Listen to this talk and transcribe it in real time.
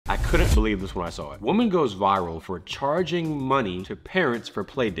couldn't believe this when I saw it. Woman goes viral for charging money to parents for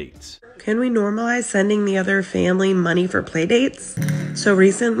play dates. Can we normalize sending the other family money for play dates? So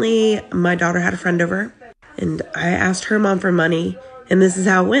recently, my daughter had a friend over, and I asked her mom for money, and this is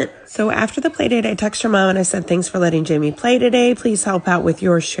how it went. So after the play date, I texted her mom and I said, thanks for letting Jamie play today. Please help out with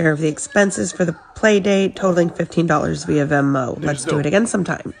your share of the expenses for the play date, totaling $15 via Venmo. Let's do it again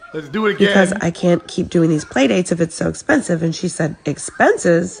sometime. Let's do it again. Because I can't keep doing these play dates if it's so expensive. And she said,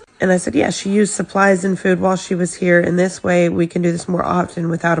 expenses? And I said, yeah, she used supplies and food while she was here. And this way we can do this more often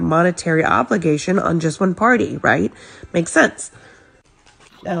without a monetary obligation on just one party, right? Makes sense.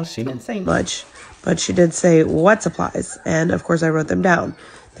 No, she didn't say much, but she did say what supplies. And of course I wrote them down.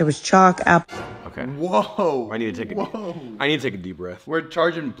 There was chalk, apple. Okay. Whoa. I need to take a deep breath. We're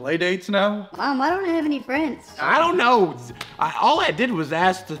charging play dates now? Mom, why don't I have any friends? I don't know. All I did was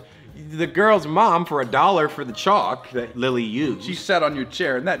ask the girl's mom for $1 for the chalk that Lily used. She sat on your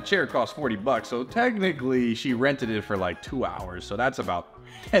chair, and that chair cost 40 bucks. So technically, she rented it for like 2 hours. So that's about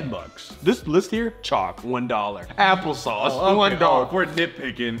 10 bucks. This list here, chalk, $1. Applesauce, Okay. $1. Oh, if we're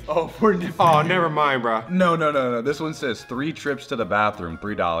nitpicking. Oh, never mind, bro. No. This one says 3 trips to the bathroom,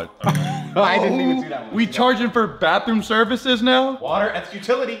 $3. I didn't even see that one. We charging for bathroom services now? Water, that's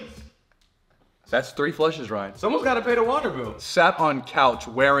utilities. That's 3 flushes, Ryan. Someone's got to pay the water bill. Sat on couch,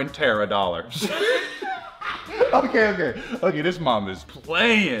 wear and tear, $1. Okay, this mom is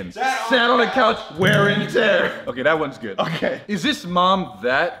playing. Sat on the couch, wear and tear. Okay, that one's good. Okay. Is this mom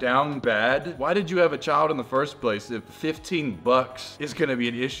that down bad? Why did you have a child in the first place if 15 bucks is gonna be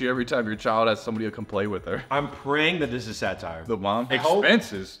an issue every time your child has somebody to come play with her? I'm praying that this is satire. The mom? hope-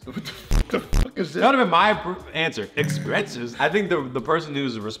 Expenses? What the fuck is this? Not even my answer. Expenses. I think the person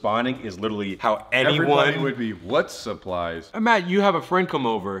who's responding is literally how Everybody anyone would be, what supplies? Matt, you have a friend come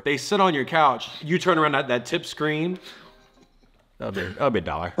over. They sit on your couch. You turn around at that tip screen. That'll be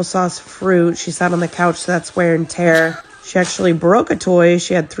 $1. Applesauce, fruit. She sat on the couch, so that's wear and tear. She actually broke a toy.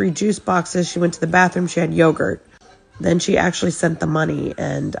 She had 3 juice boxes. She went to the bathroom. She had yogurt. Then she actually sent the money,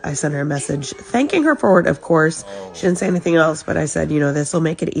 and I sent her a message thanking her for it, of course. She didn't say anything else, but I said, you know, this will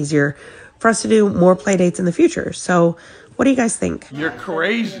make it easier for us to do more play dates in the future. So what do you guys think? You're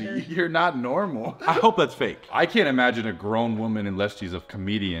crazy. You're not normal. I hope that's fake. I can't imagine a grown woman, unless she's a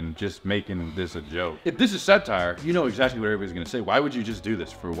comedian, just making this a joke. If this is satire, you know exactly what everybody's gonna say. Why would you just do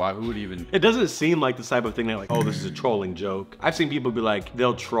this for? Why? Who would even? It doesn't seem like the type of thing that like, oh, this is a trolling joke. I've seen people be like,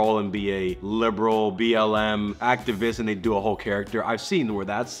 they'll troll and be a liberal BLM activist and they do a whole character. I've seen where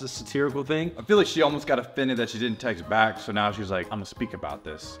that's a satirical thing. I feel like she almost got offended that she didn't text back, so now she's like, I'm gonna speak about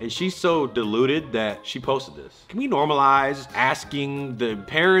this. And she's so deluded that she posted this. Can we normalize asking the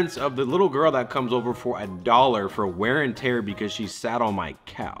parents of the little girl that comes over for $1 for wear and tear because she sat on my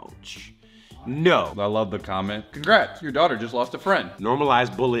couch? No. I love the comment. Congrats, your daughter just lost a friend.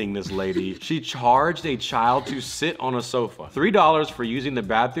 Normalize bullying this lady. She charged a child to sit on a sofa. $3 for using the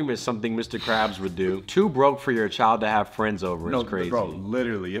bathroom is something Mr. Krabs would do. 2 broke for your child to have friends over is crazy. Bro,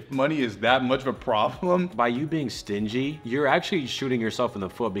 literally, if money is that much of a problem. By you being stingy, you're actually shooting yourself in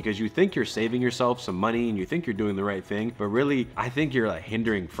the foot because you think you're saving yourself some money and you think you're doing the right thing, but really, I think you're like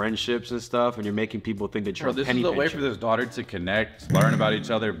hindering friendships and stuff, and you're making people think that you're a penny This is a way pincher. for this daughter to connect, learn about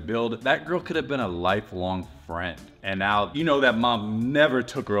each other, build. That girl could have been a lifelong friend. And now, you know that mom never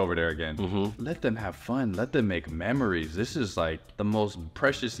took her over there again. Let them have fun. Let them make memories. This is like the most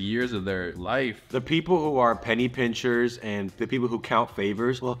precious years of their life. The people who are penny pinchers and the people who count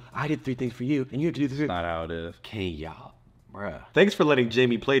favors, well, I did 3 things for you, and you have to do 3. Not how it is. Okay, y'all. Bruh. Thanks for letting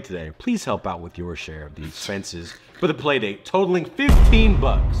Jamie play today. Please help out with your share of the expenses for the play date, totaling 15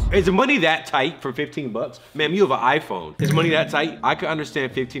 bucks. Is the money that tight for 15 bucks? Ma'am, you have an iPhone. Is money that tight? I could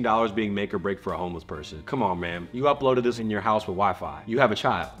understand $15 being make or break for a homeless person. Come on, ma'am. You uploaded this in your house with Wi-Fi. You have a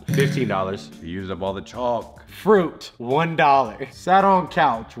child. $15. You used up all the chalk. Fruit, $1. Sat on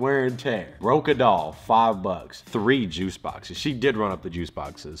couch, wear and tear. Broke a doll, $5. 3 juice boxes. She did run up the juice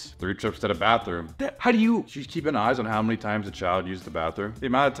boxes. 3 trips to the bathroom. How do you? She's keeping eyes on how many times a child used the bathroom. The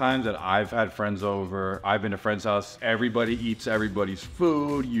amount of times that I've had friends over, I've been to friends' house, everybody eats everybody's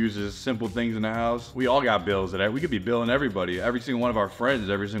food, uses simple things in the house. We all got bills that we could be billing everybody, every single one of our friends,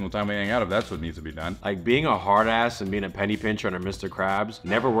 every single time we hang out, if that's what needs to be done. Like being a hard ass and being a penny pincher and a Mr. Krabs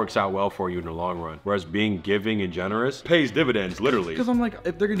never works out well for you in the long run. Whereas being giving and generous pays dividends, literally. Because I'm like,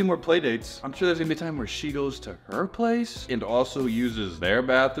 if they're gonna do more play dates, I'm sure there's gonna be a time where she goes to her place and also uses their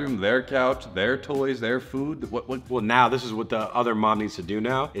bathroom, their couch, their toys, their food. What? Well, now this is is what the other mom needs to do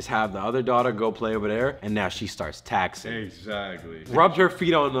now, is have the other daughter go play over there, and now she starts taxing. Exactly. Rubbed her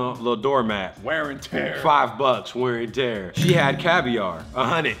feet on the little doormat. Wear and tear. $5, wear and tear. She had caviar,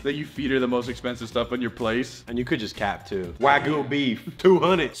 100. That you feed her the most expensive stuff in your place. And you could just cap too. Wagyu beef,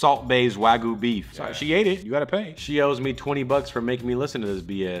 200. Salt Bay's Wagyu beef. Sorry, she ate it, you gotta pay. She owes me 20 bucks for making me listen to this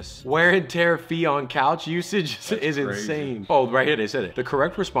BS. Wear and tear fee on couch usage is insane. Oh, right here they said it. The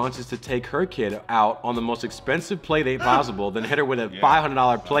correct response is to take her kid out on the most expensive play date possible, then hit her with a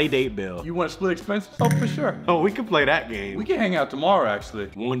 $500 play date bill. You want to split expenses? Oh, for sure. Oh, we can play that game. We can hang out tomorrow, actually.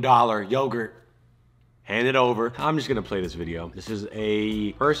 $1 yogurt. Hand it over. I'm just gonna play this video. This is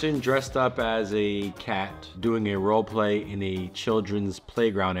a person dressed up as a cat doing a role play in a children's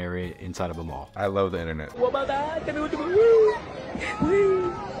playground area inside of a mall. I love the internet.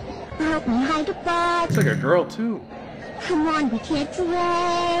 It's like a girl too. Come on, we can't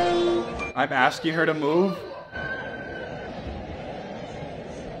play. I'm asking her to move.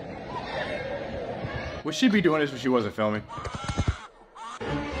 Would she be doing this when she wasn't filming?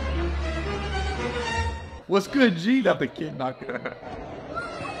 What's good, G? That the kid knocked it.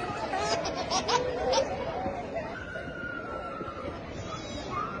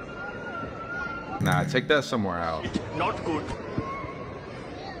 Nah, take that somewhere else. Not good.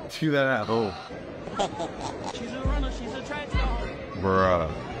 Do that at home. She's a runner, she's a track star.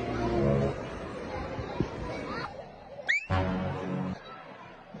 Bruh.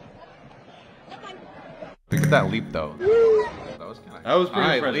 Look at that leap though. That was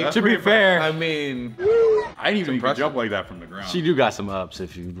pretty impressive. That's To be pretty fair, I mean, I didn't even impressive. jump like that from the ground. she do got some ups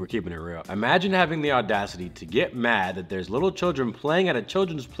if you were keeping it real. Imagine having the audacity to get mad that there's little children playing at a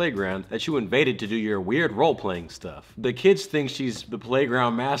children's playground that you invaded to do your weird role-playing stuff. The kids think she's the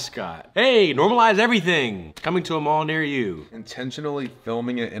playground mascot. Hey, normalize everything. Coming to a mall near you. intentionally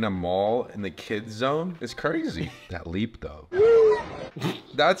filming it in a mall in the kids zone is crazy. That leap though.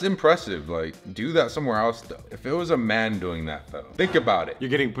 That's impressive. Like, do that somewhere else though. If it was a man doing that though, think about it. You're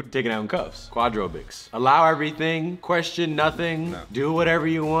getting taken out in cuffs. Quadrobics. Allow everything, question nothing, do whatever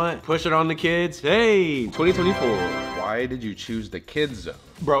you want, push it on the kids. Hey, 2024. Why did you choose the kids zone?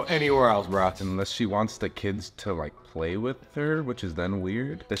 Bro, anywhere else, bro. Unless she wants the kids to like play with her, which is then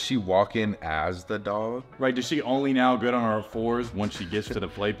weird. Does she walk in as the dog? Right, does she only now good on her fours once she gets to the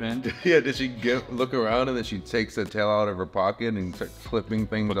playpen? Yeah, does she look around and then she takes the tail out of her pocket and starts clipping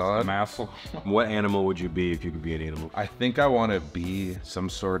things on? Massel. What animal would you be if you could be an animal? I think I want to be some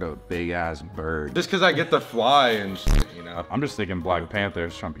sort of big ass bird. Just cause I get to fly and shit, you know. I'm just thinking Black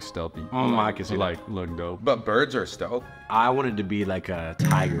Panther's trying to be stealthy. Oh, I can see like look dope. But birds are stealth. I wanted to be like a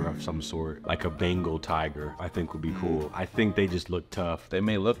tiger of some sort, like a Bengal tiger, I think would be cool. I think they just look tough. They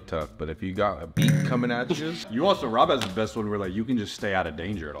may look tough, but if you got a beak coming at you, You also, Rob has the best one where like you can just stay out of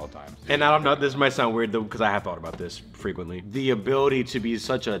danger at all times. And I don't know, this might sound weird though, because I have thought about this frequently. The ability to be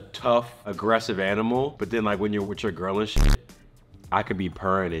such a tough, aggressive animal, but then like when you're with your girl and shit, I could be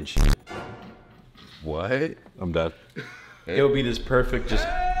purring and shit. what? I'm done. It would be this perfect just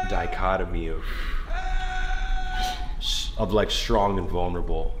dichotomy of like strong and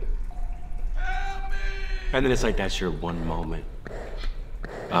vulnerable. And then it's like, that's your one moment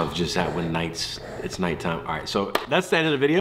of just that when it's nighttime. All right, so that's the end of the video.